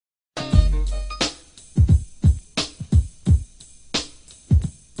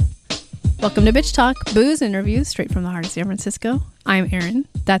Welcome to Bitch Talk, booze interviews straight from the heart of San Francisco. I'm Erin.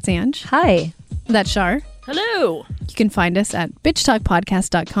 That's Ange. Hi. That's Shar. Hello. You can find us at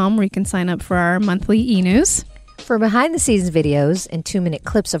bitchtalkpodcast.com where you can sign up for our monthly e-news. For behind-the-scenes videos and 2-minute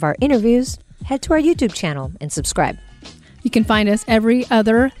clips of our interviews, head to our YouTube channel and subscribe. You can find us every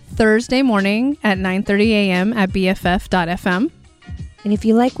other Thursday morning at 9:30 a.m. at bff.fm. And if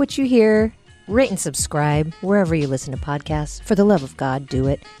you like what you hear, rate and subscribe wherever you listen to podcasts. For the love of God, do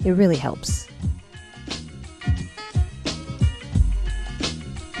it. It really helps.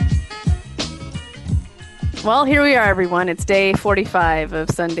 Well, here we are, everyone. It's day 45 of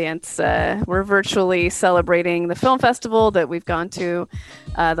Sundance. We're virtually celebrating the film festival that we've gone to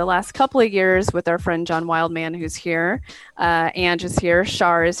the last couple of years with our friend John Wildman, who's here. Ange is here.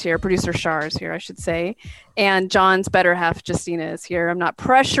 Shar is here. Producer Shar is here, I should say. And John's better half, Justina, is here. I'm not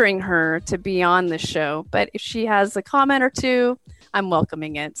pressuring her to be on this show, but if she has a comment or two, I'm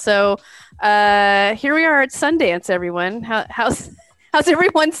welcoming it. So here we are at Sundance, everyone. How's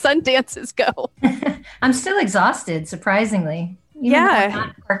everyone's Sundances go? I'm still exhausted, surprisingly. Even though I'm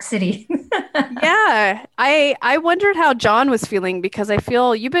not in Park City. Yeah. I wondered how John was feeling because I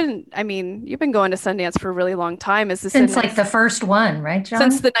feel you've been going to Sundance for a really long time. Is this since like the first one, right, John?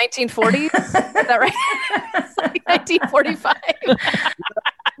 Since the 1940s? Is that right? It's like 1945.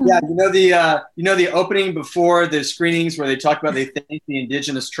 Yeah, you know the opening before the screenings where they talk about they thank the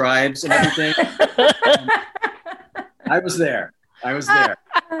indigenous tribes and everything. I was there. I was one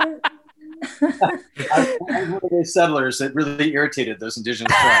of those settlers that really irritated those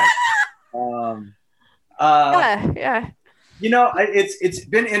indigenous tribes. Yeah. You know, it's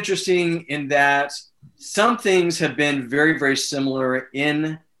been interesting in that some things have been very, very similar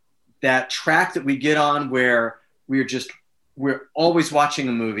in that track that we get on where we're always watching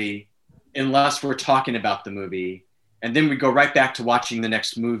a movie unless we're talking about the movie. And then we go right back to watching the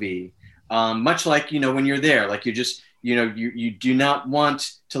next movie. Much like, when you're there, like you just, you do not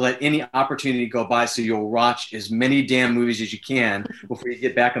want to let any opportunity go by, so you'll watch as many damn movies as you can before you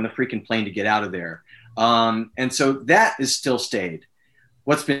get back on the freaking plane to get out of there. And so that is still stayed.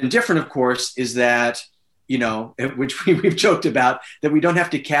 What's been different, of course, is that, which we've joked about, that we don't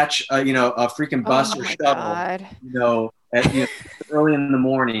have to catch, a freaking bus or shuttle, early in the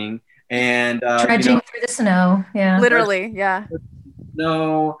morning and trudging through the snow. Yeah, literally. Yeah.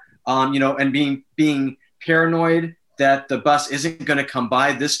 No, and being paranoid that the bus isn't going to come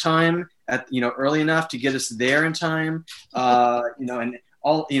by this time at early enough to get us there in time, and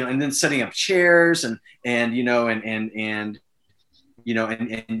all and then setting up chairs and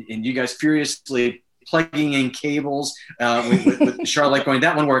you guys furiously plugging in cables with Charlotte going,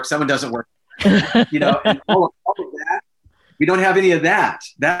 that one works, that one doesn't work, and all of that. We don't have any of that.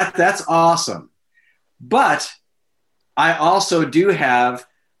 That's awesome, but I also do have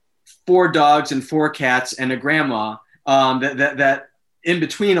 4 dogs and 4 cats and a grandma. That in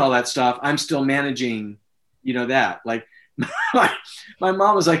between all that stuff, I'm still managing, that. Like my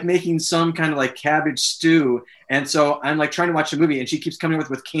mom was like making some kind of like cabbage stew, and so I'm like trying to watch a movie, and she keeps coming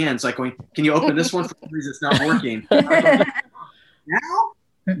with cans, like going, "Can you open this one for me? It's not working." Like,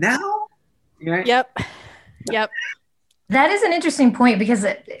 now, right? Yep. That is an interesting point because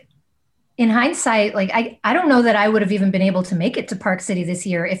in hindsight, like I don't know that I would have even been able to make it to Park City this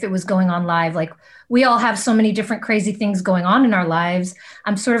year if it was going on live. Like we all have so many different crazy things going on in our lives.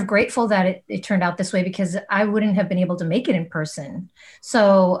 I'm sort of grateful that it turned out this way because I wouldn't have been able to make it in person.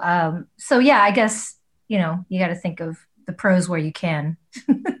 So yeah, I guess, you got to think of the pros where you can.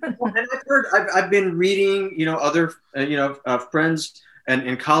 Well, and I've been reading, other, friends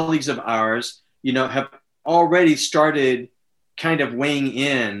and colleagues of ours, have already started kind of weighing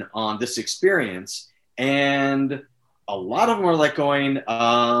in on this experience, and a lot of them are like going,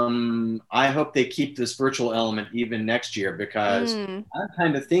 I hope they keep this virtual element even next year, because I'm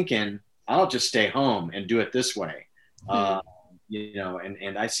kind of thinking I'll just stay home and do it this way. And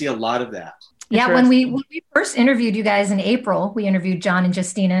I see a lot of that. Yeah, when we first interviewed you guys in April, we interviewed John and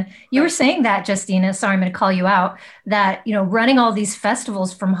Justina. You were saying that, Justina, sorry, I'm going to call you out, that, running all these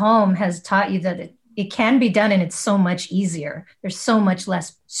festivals from home has taught you that it can be done, and it's so much easier. There's so much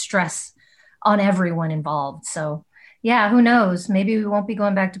less stress on everyone involved. So yeah, who knows? Maybe we won't be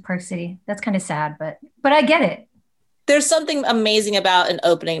going back to Park City. That's kind of sad, but I get it. There's something amazing about an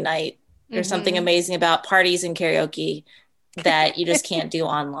opening night. There's something amazing about parties and karaoke that you just can't do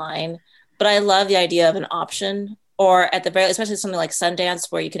online. But I love the idea of an option, or at the very, especially something like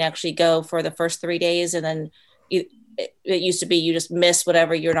Sundance, where you can actually go for the first 3 days, and then it used to be you just miss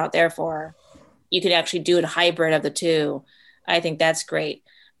whatever you're not there for. You could actually do a hybrid of the two. I think that's great.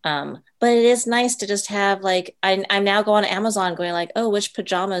 But it is nice to just have like, I'm now going to Amazon going like, oh, which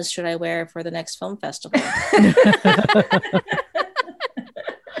pajamas should I wear for the next film festival?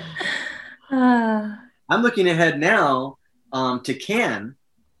 I'm looking ahead now to Cannes,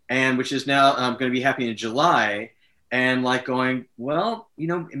 and which is now going to be happening in July, and like going, well,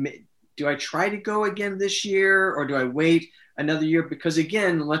 do I try to go again this year, or do I wait another year? Because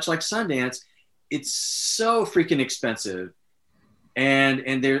again, much like Sundance, it's so freaking expensive,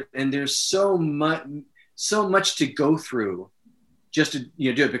 and there's so much to go through just to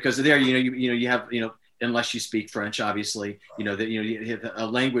do it, because there you have unless you speak French, obviously, that you have a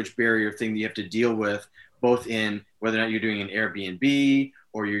language barrier thing that you have to deal with, both in whether or not you're doing an Airbnb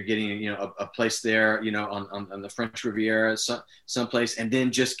or you're getting a place there on the French Riviera, someplace, and then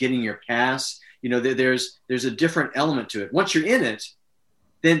just getting your pass. There's a different element to it. Once you're in it,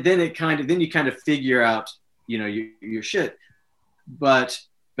 then you kind of figure out your shit. But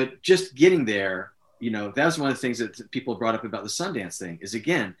just getting there, that was one of the things that people brought up about the Sundance thing, is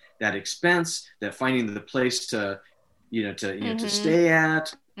again that expense, that finding the place to to stay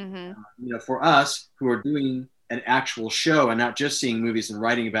at. For us who are doing an actual show and not just seeing movies and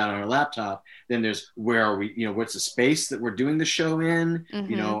writing about it on our laptop, then there's where are we, what's the space that we're doing the show in,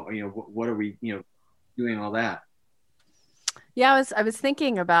 what are we, doing all that. Yeah, I was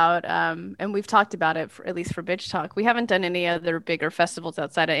thinking about, and we've talked about it at least for Bitch Talk. We haven't done any other bigger festivals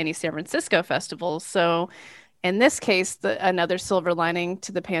outside of any San Francisco festivals. So in this case, another silver lining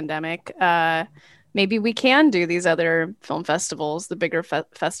to the pandemic, maybe we can do these other film festivals, the bigger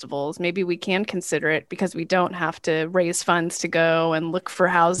festivals. Maybe we can consider it because we don't have to raise funds to go and look for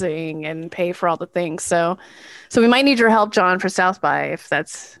housing and pay for all the things. So we might need your help, John, for South by,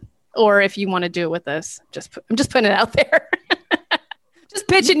 or if you want to do it with us. I'm just putting it out there. Just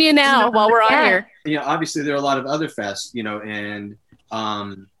pitching you now while we're on here. Obviously there are a lot of other fests, and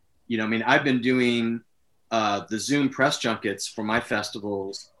I've been doing the Zoom press junkets for my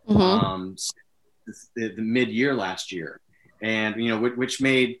festivals the mid-year last year, and which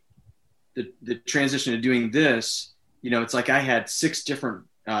made the transition to doing this, it's like I had 6 different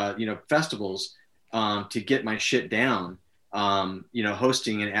festivals to get my shit down,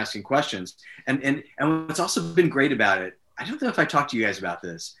 hosting and asking questions, and what's also been great about it, I don't know if I talked to you guys about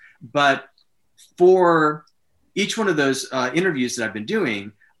this, but for each one of those interviews that I've been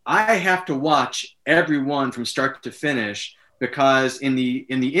doing, I have to watch every one from start to finish, because in the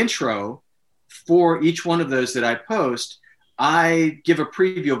intro for each one of those that I post, I give a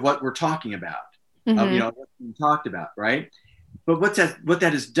preview of what we're talking about, what we talked about, right? But what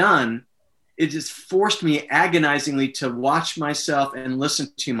that has done, it just forced me agonizingly to watch myself and listen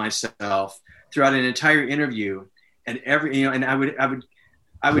to myself throughout an entire interview, and and I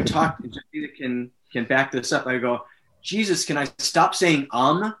would talk. Jessica can back this up. I go, Jesus, can I stop saying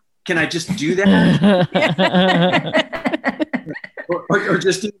Can I just do that? or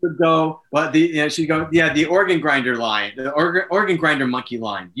just even go, well, she'd go, the organ grinder line, the organ grinder monkey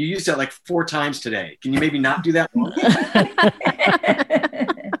line. You used that like 4 times today. Can you maybe not do that more?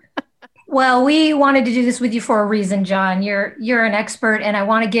 Well, we wanted to do this with you for a reason, John. You're an expert, and I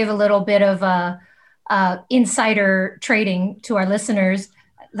want to give a little bit of insider trading to our listeners.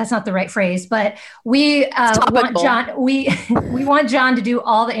 That's not the right phrase, but we want John. We want John to do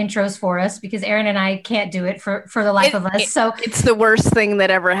all the intros for us, because Erin and I can't do it for the life of us. So it's the worst thing that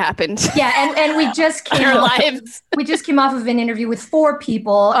ever happened. Yeah, and we just came our lives. We just came off of an interview with 4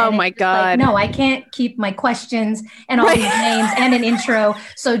 people. Oh my God! No, I can't keep my questions and all these names and an intro.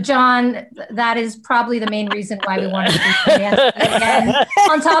 So John, that is probably the main reason why we wanted to do Sundance again.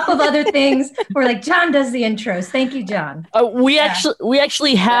 On top of other things, we're like, John does the intros. Thank you, John. We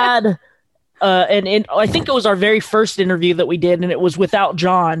actually had I think it was our very first interview that we did, and it was without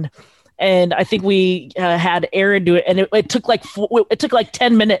John, and I think we had Erin do it, and it took like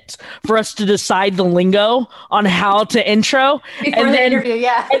 10 minutes for us to decide the lingo on how to intro before the interview.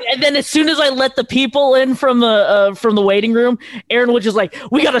 Yeah, and then as soon as I let the people in from the waiting room, Erin was just like,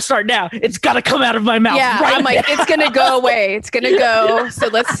 "We got to start now. It's got to come out of my mouth." Yeah, right I'm like, it's gonna go away. It's gonna go. So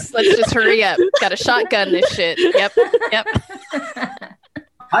let's just hurry up. Got to shotgun this shit. Yep.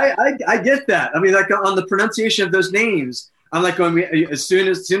 I get that. I mean, like on the pronunciation of those names, I'm like going, as soon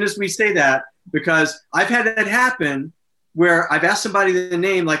as we say that, because I've had that happen where I've asked somebody the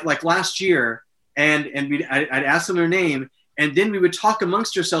name like last year, and I'd ask them their name, and then we would talk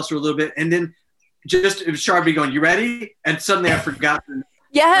amongst ourselves for a little bit, and then just Sharpie going, "You ready?" And suddenly I forgot.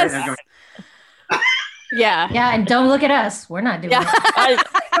 Yes. Going, yeah, and don't look at us. We're not doing it.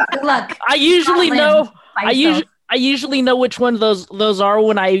 Good luck. I usually know. I usually know which one those are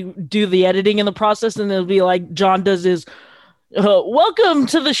when I do the editing in the process, and it'll be like John does his welcome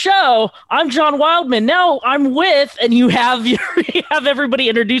to the show. I'm John Wildman. Now I'm with, and you have you have everybody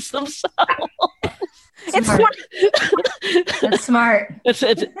introduce themselves. It's smart. That's smart. It's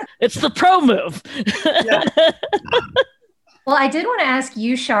the pro move. Yeah. Well, I did want to ask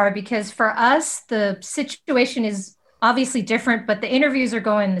you, Shar, because for us, the situation is obviously different, but the interviews are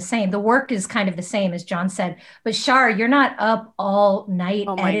going the same. The work is kind of the same, as John said. But Shar, you're not up all night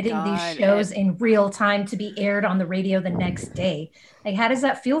editing these shows in real time to be aired on the radio the next day. Like, how does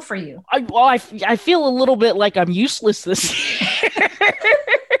that feel for you? I feel a little bit like I'm useless this year.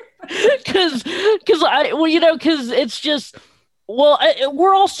 Because it's just,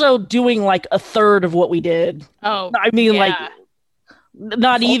 we're also doing like a third of what we did. Oh, I mean, like,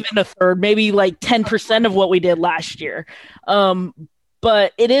 not even a third, maybe like 10% of what we did last year.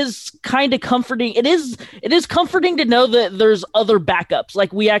 But it is kind of comforting. It is comforting to know that there's other backups.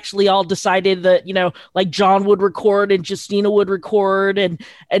 Like, we actually all decided that, like John would record and Justina would record.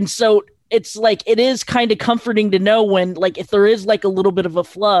 And so it's like, it is kind of comforting to know when, like, if there is like a little bit of a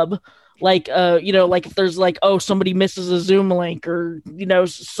flub, like, like if there's like, oh, somebody misses a Zoom link or,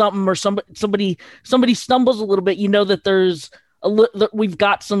 something, or somebody stumbles a little bit, that there's we've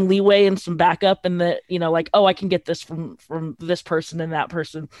got some leeway and some backup, and that, like, oh, I can get this from this person and that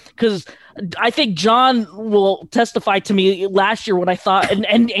person. Because I think John will testify to me last year when I thought,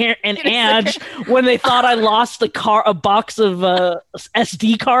 and Ange, when they thought I lost a box of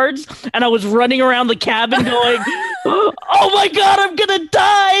SD cards, and I was running around the cabin going, oh my God, I'm gonna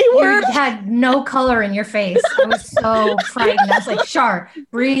die. You had no color in your face. I was so frightened. I was like, Shar,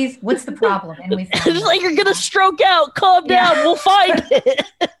 breathe. What's the problem? And we found it's like, you're gonna stroke out. Calm down. We'll find it.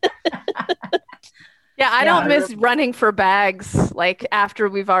 Yeah, I don't miss running for bags, like, after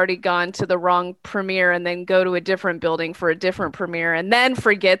we've already gone to the wrong premiere and then go to a different building for a different premiere and then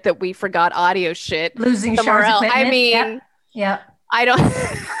forget that we forgot audio shit. Losing Shar's equipment. I mean, I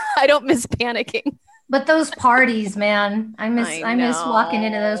don't miss panicking. But those parties, man, I miss walking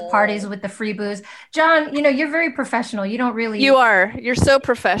into those parties with the free booze. John, you're very professional. You don't really. You're so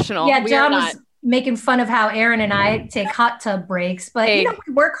professional. Yeah, John was making fun of how Aaron and I take hot tub breaks, but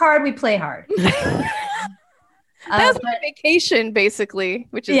we work hard, we play hard. That's my vacation, basically.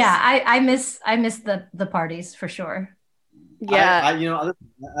 Which is I miss the parties for sure. Yeah,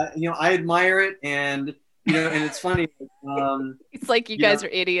 I admire it, and and it's funny. It's like you guys are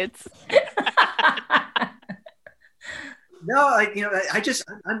idiots. No,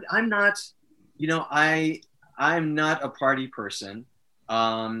 I'm not. I'm not a party person.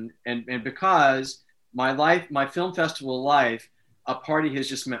 And because my film festival life, a party has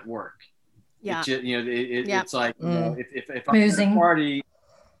just meant work. Yeah. It's like, if I'm at a party,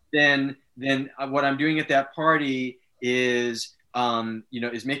 then what I'm doing at that party is,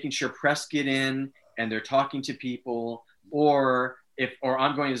 is making sure press get in and they're talking to people, or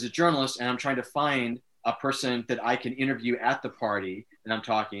I'm going as a journalist and I'm trying to find a person that I can interview at the party that I'm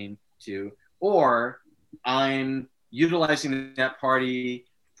talking to, or I'm utilizing that party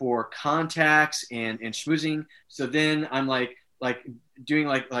for contacts and schmoozing. So then I'm like doing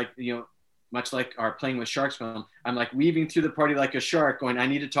much like our Playing with Sharks film, I'm like weaving through the party like a shark, going, I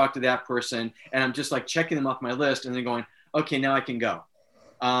need to talk to that person, and I'm just like checking them off my list, and then going, okay, now I can go.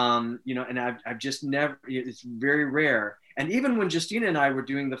 And I've just never. It's very rare. And even when Justina and I were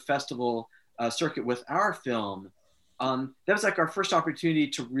doing the festival circuit with our film, that was like our first opportunity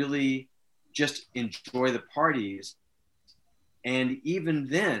to really just enjoy the parties. And even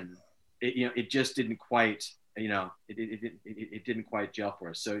then, it just didn't quite, it didn't quite gel for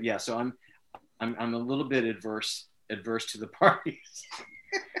us. So yeah, so I'm a little bit adverse to the parties.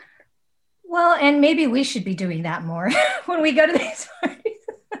 Well, and maybe we should be doing that more when we go to these parties.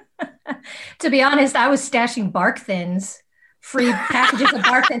 To be honest, I was stashing bark thins, free packages of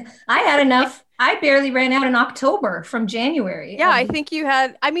bark thins. I had enough. I barely ran out in October from January. Yeah, I think you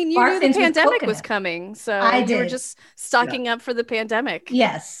had. I mean, you knew the pandemic was coming, so you were just stocking up for the pandemic.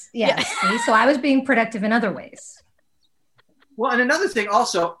 Yes. See, so I was being productive in other ways. Well, and another thing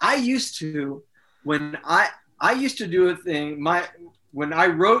also, I used to do a thing. When I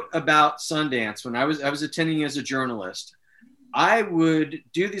wrote about Sundance, when I was attending as a journalist, I would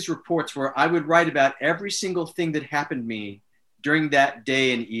do these reports where I would write about every single thing that happened to me during that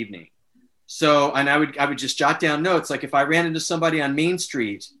day and evening. So, and I would just jot down notes. Like if I ran into somebody on Main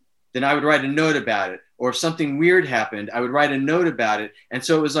Street, then I would write a note about it. Or if something weird happened, I would write a note about it. And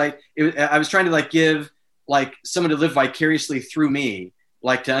so it was like, I was trying to like give like someone to live vicariously through me,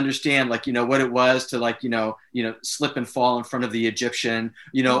 like to understand like, what it was to like, slip and fall in front of the Egyptian,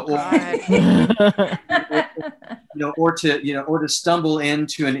 or to stumble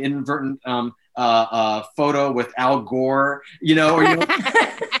into an inadvertent photo with Al Gore, or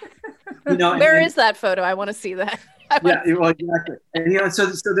Where is that photo? I want to see that. Yeah, well, exactly. And so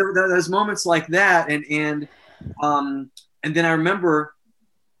there were those moments like that, and then I remember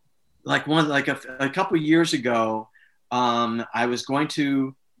like a couple of years ago, I was going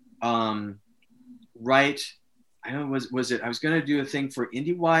to write. I don't know, was it? I was going to do a thing for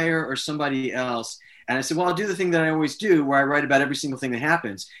IndieWire or somebody else, and I said, well, I'll do the thing that I always do, where I write about every single thing that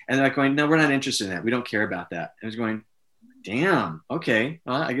happens. And they're like going, no, we're not interested in that. We don't care about that. And I was going, damn, okay.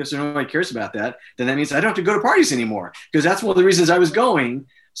 Well, I guess nobody cares about that. Then that means I don't have to go to parties anymore, because that's one of the reasons I was going.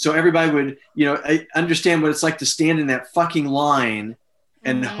 So everybody would, understand what it's like to stand in that fucking line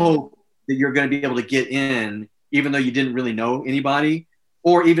and hope that you're going to be able to get in, even though you didn't really know anybody,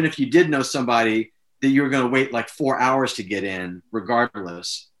 or even if you did know somebody, that you were going to wait like 4 hours to get in,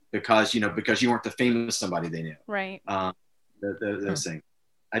 regardless, because you weren't the famous somebody they knew. Right. Those things.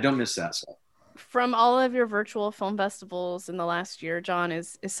 I don't miss that stuff. From all of your virtual film festivals in the last year, John,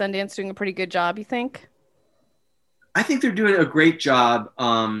 is Sundance doing a pretty good job, you think? I think they're doing a great job.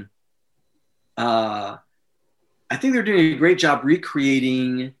 I think they're doing a great job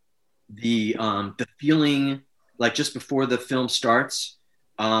recreating the feeling like just before the film starts.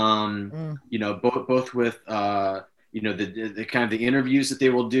 Both with the kind of the interviews that they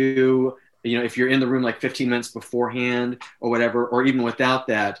will do. If you're in the room like 15 minutes beforehand or whatever, or even without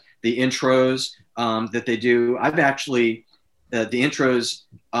that, the intros that they do. I've actually the intros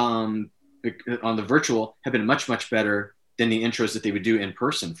on the virtual have been much, much better than the intros that they would do in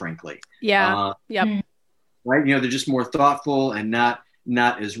person, frankly. Yeah. Yep. Right. They're just more thoughtful and not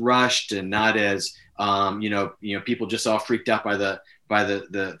as rushed, and not as people just all freaked out by the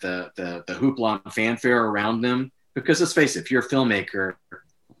hoopla and fanfare around them. Because let's face it, if you're a filmmaker,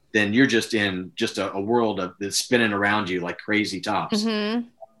 then you're just in a world that's spinning around you like crazy tops. Mm-hmm.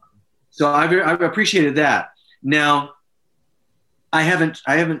 So I've appreciated that. Now, I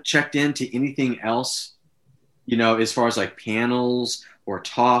haven't checked into anything else, as far as like panels or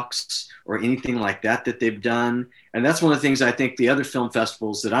talks or anything like that they've done. And that's one of the things I think the other film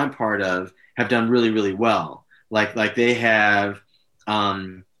festivals that I'm part of have done really, really well. Like they have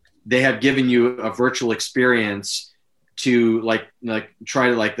given you a virtual experience to try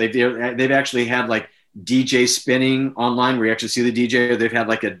to they've actually had like DJ spinning online where you actually see the DJ. They've had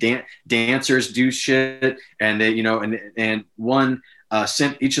like dancers do shit, and they and one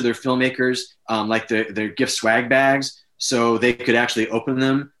sent each of their filmmakers their gift swag bags so they could actually open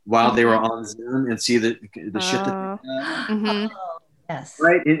them while they were on Zoom and see the shit that they had. Mm-hmm. Yes.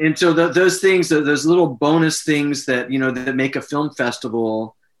 Right. And so those things, those little bonus things that that make a film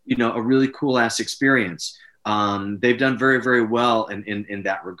festival a really cool ass experience. They've done very, very well in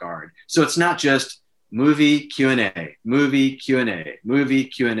that regard. So it's not just movie Q&A,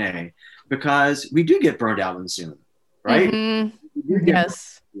 because we do get burned out on Zoom, right? Mm-hmm.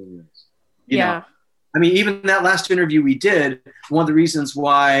 Yes. Yeah. I mean, even that last interview we did, one of the reasons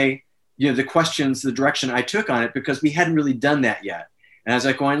why, the questions, the direction I took on it, because we hadn't really done that yet. And I was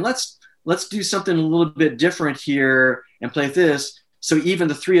like going, let's do something a little bit different here and play this. So even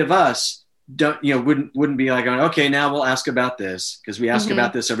the three of us wouldn't be like, okay, now we'll ask about this, because we ask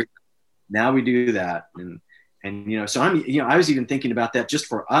about this every time. Now we do that. And so I was even thinking about that just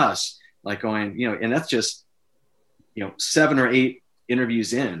for us, like going, and that's just, 7 or 8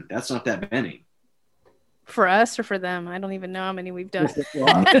 interviews in. That's not that many. For us or for them? I don't even know how many we've done. We've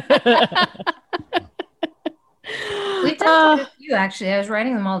done quite a few, actually. I was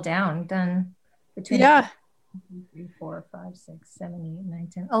writing them all down. We've done between 1, 2, 3, 4, 5, 6, 7, 8, 9,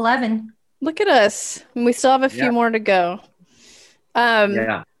 10, 11. Look at us. We still have a few more to go.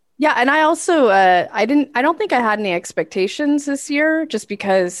 Yeah, and I also I don't think I had any expectations this year, just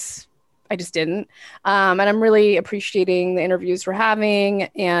because I just didn't. And I'm really appreciating the interviews we're having,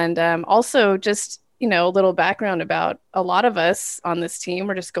 and also just a little background about a lot of us on this team.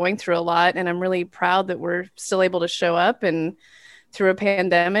 We're just going through a lot, and I'm really proud that we're still able to show up and through a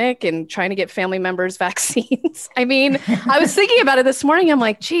pandemic and trying to get family members vaccines. I mean, I was thinking about it this morning. I'm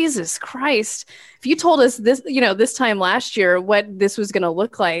like, Jesus Christ, if you told us this, this time last year, what this was going to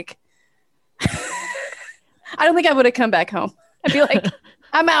look like, I don't think I would have come back home. I'd be like,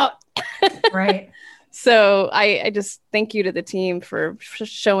 I'm out. Right. So I just thank you to the team for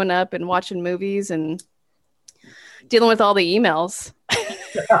showing up and watching movies and dealing with all the emails.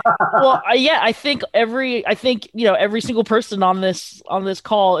 Well, I think every single person on this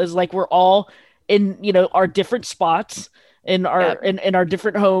call is like, we're all in our different spots, in our in our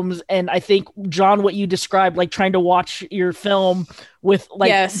different homes. And I think, John, what you described, like trying to watch your film with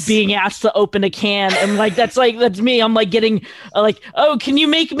like being asked to open a can, and like that's me. I'm like getting like, oh, can you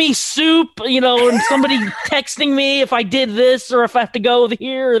make me soup, and somebody texting me if I did this or if I have to go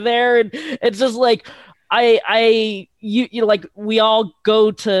here or there, and it's just like like we've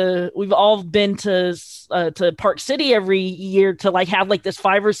all been to Park City every year to like have like this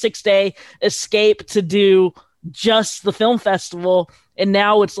 5 or 6 day escape to do just the film festival. And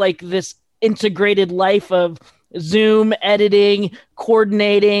now it's like this integrated life of Zoom, editing,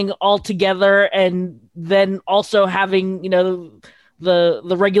 coordinating all together, and then also having, the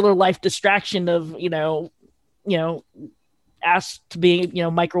regular life distraction of, asked to be,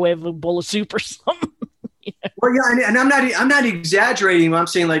 microwave a bowl of soup or something. Well, yeah, and I'm not exaggerating when I'm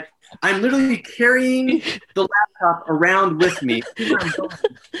saying, like, I'm literally carrying the laptop around with me so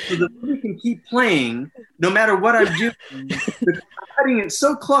the movie can keep playing no matter what I'm doing. I'm cutting it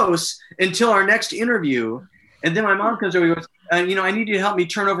so close until our next interview, and then my mom comes over and goes, I need you to help me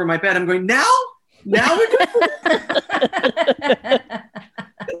turn over my bed. I'm going, now we're doing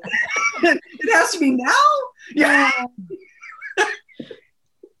it has to be now? Yeah.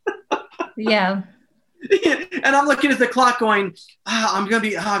 Yeah. And I'm looking at the clock going, I've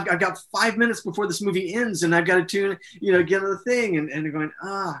got 5 minutes before this movie ends, and I've got to get on the thing, and they're going,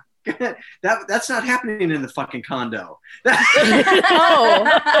 that's not happening in the fucking condo.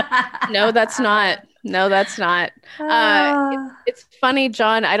 No, that's not. It's funny,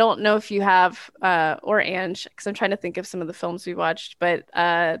 John. I don't know if you have, or Ange, because I'm trying to think of some of the films we watched, but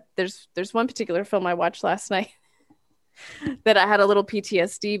there's one particular film I watched last night that I had a little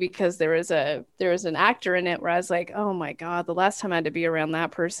PTSD because there was an actor in it where I was like, oh my God, the last time I had to be around that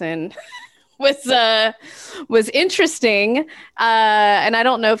person was interesting. And I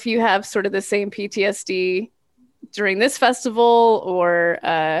don't know if you have sort of the same PTSD during this festival, or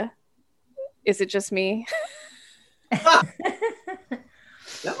is it just me? That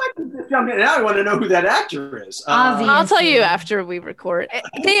might be just jumping. Now I want to know who that actor is. I'll tell you after we record.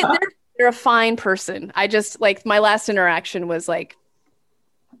 They're a fine person. I just, like, my last interaction was like,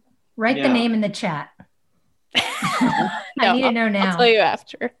 write the name in the chat. I need to know now. I'll tell you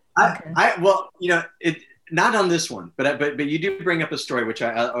after. It not on this one, but you do bring up a story which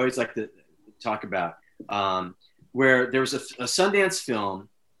I always like to talk about, where there was a Sundance film,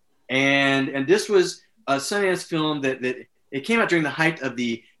 and this was a Sundance film that it came out during the height of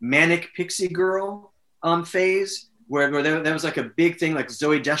the manic pixie girl phase. Where that was like a big thing, like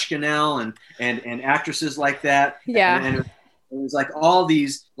Zooey Deschanel and actresses like that. Yeah. And it was like all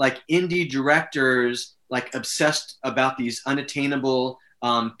these like indie directors like obsessed about these unattainable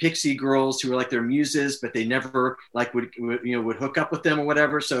pixie girls who were like their muses, but they never like would hook up with them or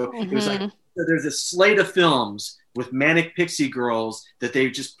whatever. So it was like, so there's a slate of films with manic pixie girls that they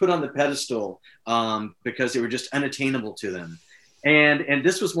just put on the pedestal because they were just unattainable to them. And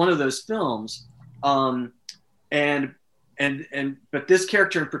this was one of those films. But this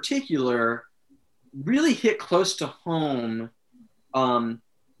character in particular really hit close to home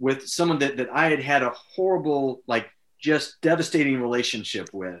with someone that I had a horrible, like, just devastating relationship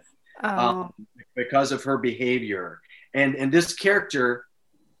with because of her behavior. And this character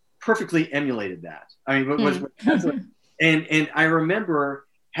perfectly emulated that. I mean, and I remember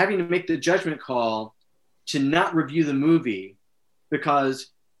having to make the judgment call to not review the movie because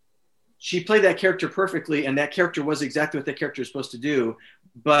she played that character perfectly, and that character was exactly what that character is supposed to do.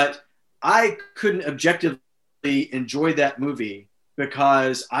 But I couldn't objectively enjoy that movie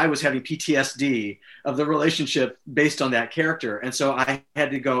because I was having PTSD of the relationship based on that character. And so I had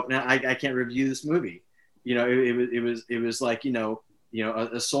to go, no, I can't review this movie. It was like,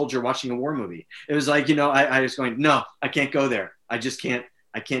 a soldier watching a war movie. It was like, I was going, no, I can't go there. I can't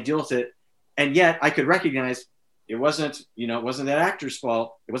deal with it. And yet I could recognize it wasn't that actor's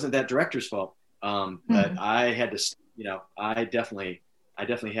fault. It wasn't that director's fault. But I had to, I definitely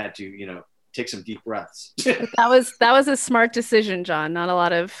had to, take some deep breaths. That was a smart decision, John. Not a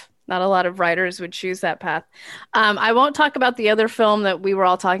lot of writers would choose that path. I won't talk about the other film that we were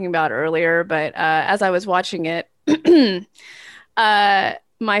all talking about earlier, but as I was watching it,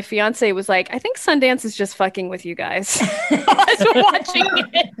 my fiance was like, I think Sundance is just fucking with you guys. I was watching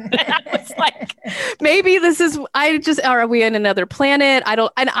it. And I was like, maybe are we in another planet? I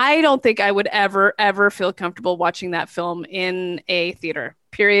don't think I would ever feel comfortable watching that film in a theater,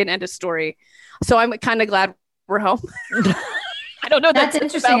 period, end of story. So I'm kind of glad we're home. I don't know. That's That's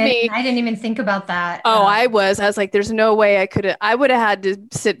interesting. about me. I didn't even think about that. Oh, I was like, there's no way I would have had to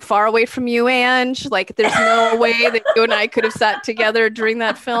sit far away from you, Ange. Like, there's no way that you and I could have sat together during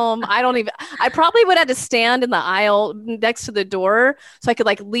that film. I probably would have had to stand in the aisle next to the door so I could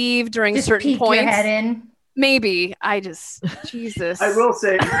like leave during just certain peek points. your head in. Maybe. Jesus. I will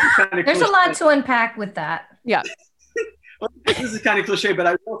say, There's a lot to unpack with that. Yeah. Well, this is kind of cliche, but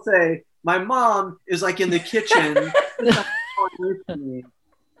I will say my mom is like in the kitchen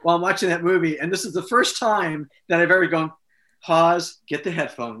while I'm watching that movie. And this is the first time that I've ever gone, pause, get the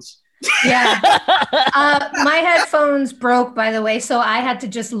headphones. Yeah. My headphones broke, by the way. So I had to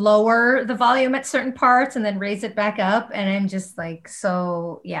just lower the volume at certain parts and then raise it back up. And I'm just like,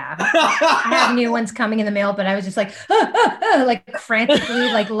 so yeah, I have new ones coming in the mail, but I was just like, like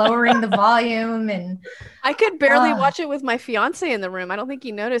frantically, like lowering the volume. And I could barely watch it with my fiance in the room. I don't think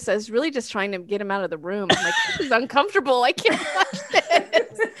he noticed. I was really just trying to get him out of the room. I'm like, this is uncomfortable. I can't watch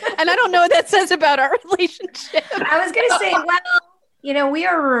this. And I don't know what that says about our relationship. I was going to say, well, you know, we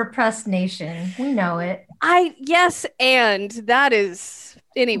are a repressed nation. We know it. Yes, and that is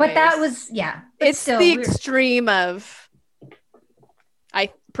anyway. But that was, yeah. It's still, the extreme of, I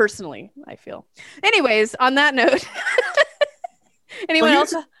feel. Anyways, on that note, anyone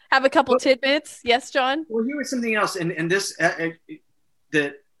else have a couple tidbits? Yes, John? Well, here was something else, and this that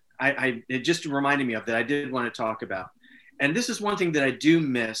it just reminded me of that I did want to talk about. And this is one thing that I do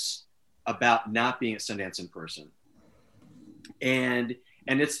miss about not being at Sundance in person. And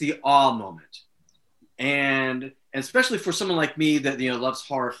it's the awe moment, and especially for someone like me that loves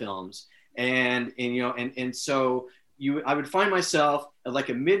horror films, and so I would find myself at like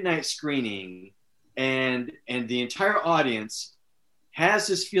a midnight screening, and the entire audience has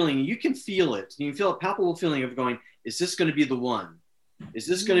this feeling. You can feel it. You can feel a palpable feeling of going, is this going to be the one? Is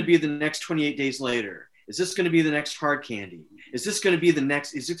this going to be the next 28 Days Later? Is this going to be the next Hard Candy? Is this going to be the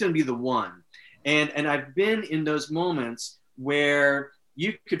next? Is it going to be the one? And I've been in those moments where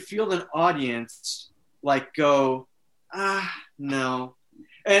you could feel an audience like go, no.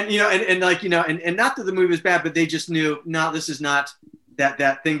 And, and not that the movie was bad, but they just knew, no, this is not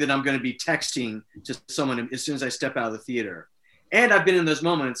that thing that I'm going to be texting to someone as soon as I step out of the theater. And I've been in those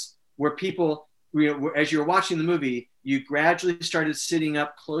moments where people, as you're watching the movie, you gradually started sitting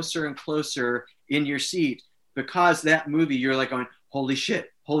up closer and closer in your seat because that movie, you're like going, holy shit.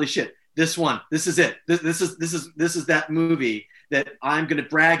 This one, this is it. This is that movie that I'm going to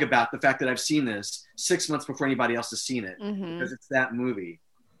brag about the fact that I've seen this 6 months before anybody else has seen it, because it's that movie,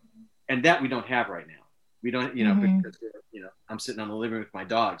 and that we don't have right now. We don't, because I'm sitting on the living room with my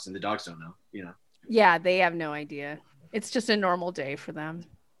dogs, and the dogs don't know, Yeah, they have no idea. It's just a normal day for them.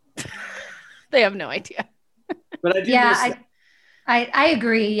 They have no idea. But I do. Yeah, I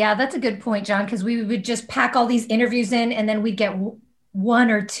agree. Yeah, that's a good point, John. Because we would just pack all these interviews in, and then we'd get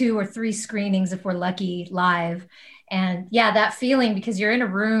one or two or three screenings if we're lucky live. And yeah, that feeling, because you're in a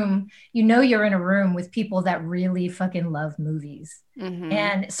room, you're in a room with people that really fucking love movies.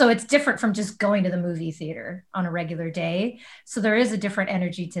 And so it's different from just going to the movie theater on a regular day. So there is a different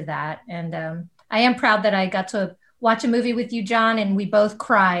energy to that. And I am proud that I got to watch a movie with you, John, and we both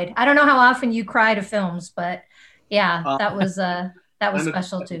cried. I don't know how often you cry to films, but yeah, that was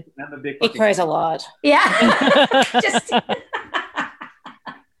special too. He cries a lot. Yeah. Just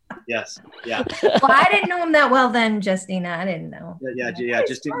Yes. Yeah. Well, I didn't know him that well then, Justina. I didn't know. Yeah.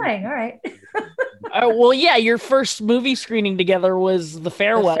 Just fine. All right. Well, yeah, your first movie screening together was The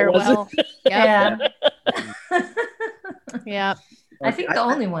Farewell. Was it? Yeah. Yeah. I think the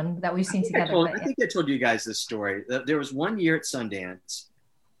only one that we've seen together. I think I told you guys this story. There was one year at Sundance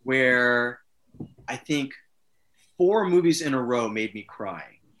where I think 4 movies in a row made me cry,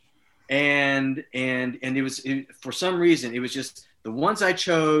 and it was for some reason it was just the ones I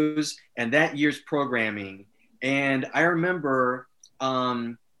chose and that year's programming. And I remember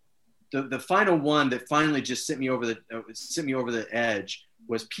the final one that finally just sent me over the edge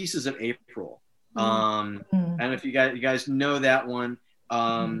was Pieces of April. I don't know if you guys know that one,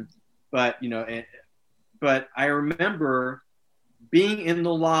 but I remember being in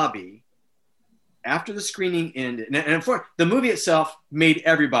the lobby after the screening ended, and the movie itself made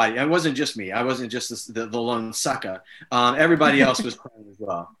everybody. It wasn't just me. I wasn't just the lone sucker. Everybody else was crying as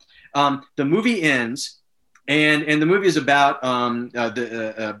well. The movie ends, and the movie is about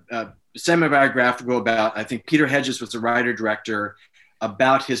the semi-biographical about, I think Peter Hedges was the writer-director,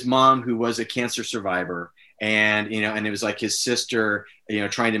 about his mom who was a cancer survivor. And, and it was like his sister,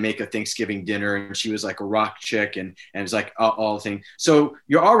 trying to make a Thanksgiving dinner, and she was like a rock chick, and it was like all the thing. So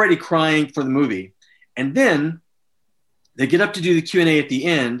you're already crying for the movie. And then they get up to do the Q&A at the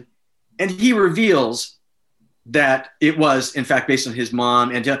end, and he reveals that it was in fact based on his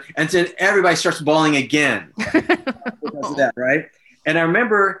mom, and then everybody starts bawling again because of that, right? And I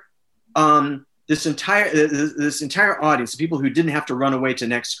remember this entire audience, the people who didn't have to run away to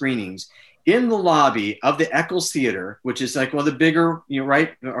next screenings, in the lobby of the Eccles Theater, which is like one of the bigger,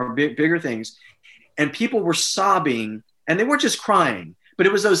 right, or bigger things, and people were sobbing, and they weren't just crying, but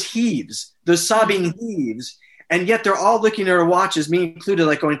it was those heaves, those sobbing heaves, and yet they're all looking at their watches, me included,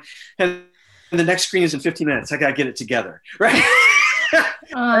 like going, and the next screen is in 15 minutes. I gotta get it together, right?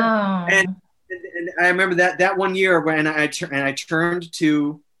 And I remember that one year when I turned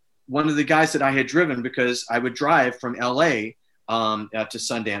to one of the guys that I had driven, because I would drive from LA to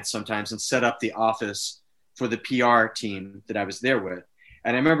Sundance sometimes and set up the office for the PR team that I was there with.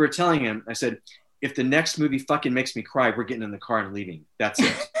 And I remember telling him, I said, if the next movie fucking makes me cry, we're getting in the car and leaving. That's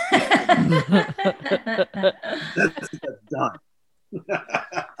it. that's done.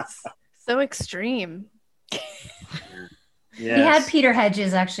 So extreme. Yes. We had Peter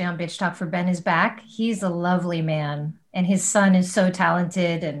Hedges actually on Bitch Talk for Ben is Back. He's a lovely man, and his son is so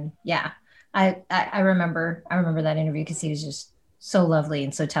talented. And yeah, I remember that interview because he was just so lovely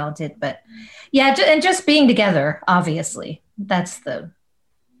and so talented. But yeah, and just being together, obviously, that's the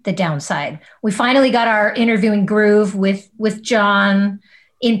downside. We finally got our interviewing groove with John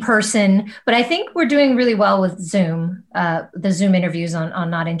in person, but I think we're doing really well with Zoom, the Zoom interviews on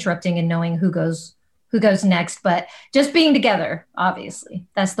not interrupting and knowing who goes next. But just being together, obviously,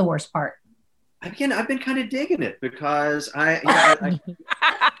 that's the worst part. Again, I've been kind of digging it because I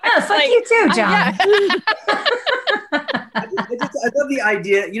fuck you too, John. I love the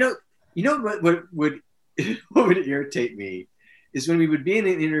idea. You know what would irritate me is when we would be in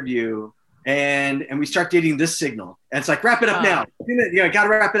an interview and we start dating this signal, and it's like, wrap it up now. Got to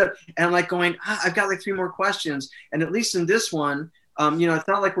wrap it up. And I'm like going, I've got like 3 more questions, and at least in this one, it's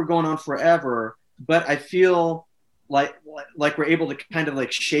not like we're going on forever, but I feel like we're able to kind of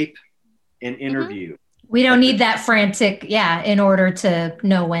like shape an interview. We don't need that frantic, in order to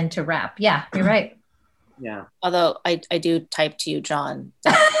know when to wrap. Yeah, you're right. Yeah. Although I do type to you, John.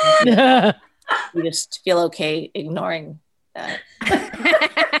 You just feel okay ignoring that.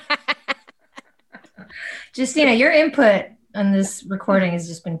 Justina, your input on this recording has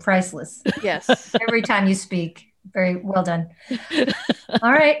just been priceless. Yes. Every time you speak. Very well done.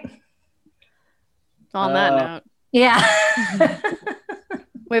 All right. On that note. Yeah.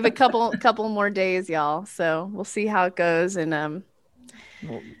 We have a couple more days, y'all. So we'll see how it goes. And I'm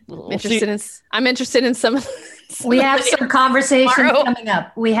interested in some of we have some conversations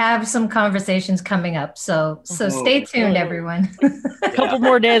coming up. So stay tuned, everyone. A couple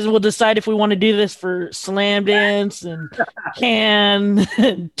more days and we'll decide if we want to do this for Slamdance and Cannes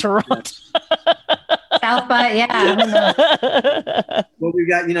and Toronto. South by, Well, we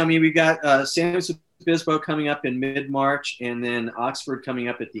got San Luis Obispo coming up in mid-March, and then Oxford coming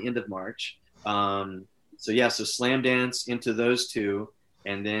up at the end of March. So Slamdance into those 2,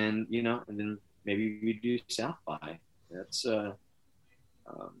 and then maybe we do South by. That's and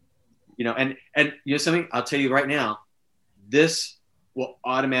something I'll tell you right now, this will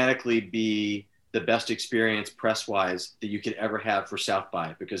automatically be the best experience press-wise that you could ever have for South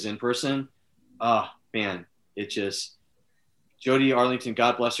by, because in person, man, it just, Jodie Arlington,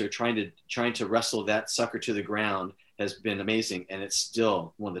 God bless her, trying to wrestle that sucker to the ground has been amazing, and it's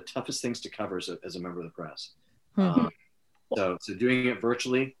still one of the toughest things to cover as a member of the press. So doing it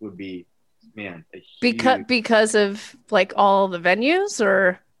virtually would be, man, because of like all the venues,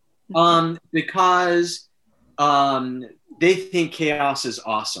 or because they think chaos is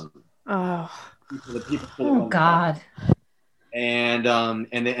awesome. Oh God. And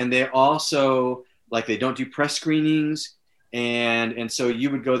they also, like, they don't do press screenings, and so you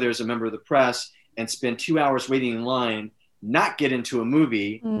would go there as a member of the press and spend 2 hours waiting in line, not get into a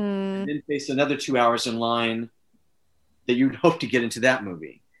movie, and then face another 2 hours in line that you'd hope to get into that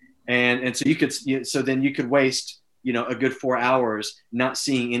movie, and so then you could waste a good 4 hours not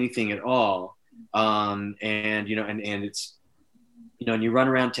seeing anything at all, and it's and you run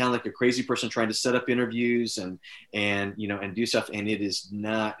around town like a crazy person trying to set up interviews and do stuff, and it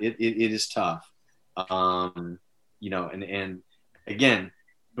is tough. And again,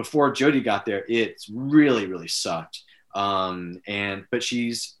 before Jodie got there, it's really, really sucked. But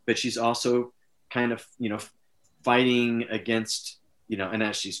she's also kind of, fighting against, and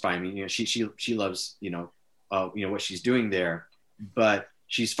as she's fighting, she loves, what she's doing there, but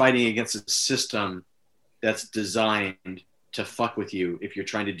she's fighting against a system that's designed to fuck with you if you're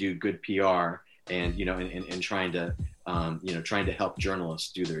trying to do good PR and trying to help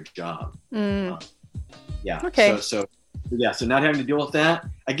journalists do their job. Okay. So not having to deal with that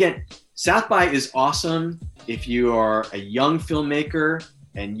again. South by is awesome if you are a young filmmaker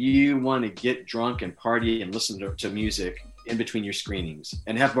and you want to get drunk and party and listen to music in between your screenings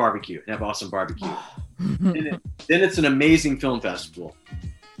and have barbecue and have awesome barbecue. then it's an amazing film festival.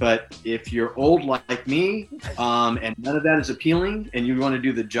 But if you're old like me and none of that is appealing and you want to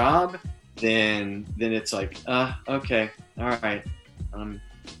do the job, then it's like, okay, all right, I'm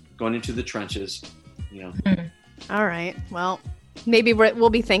going into the trenches, you know. All right. Well, maybe we'll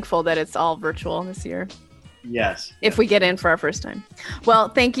be thankful that it's all virtual this year. Yes. If we get in for our first time. Well,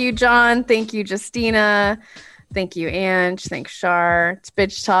 thank you, John. Thank you, Justina. Thank you, Ange. Thanks, Shar. It's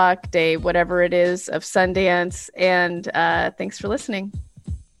Bitch Talk Day, whatever it is, of Sundance. And thanks for listening.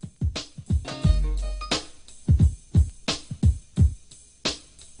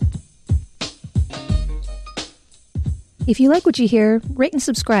 If you like what you hear, rate and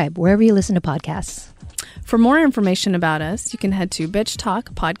subscribe wherever you listen to podcasts. For more information about us, you can head to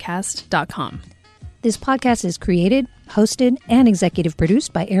bitchtalkpodcast.com. This podcast is created, hosted, and executive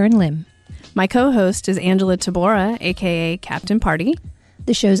produced by Aaron Lim. My co-host is Angela Tabora, a.k.a. Captain Party.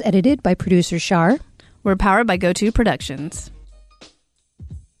 The show's edited by producer Shar. We're powered by GoTo Productions.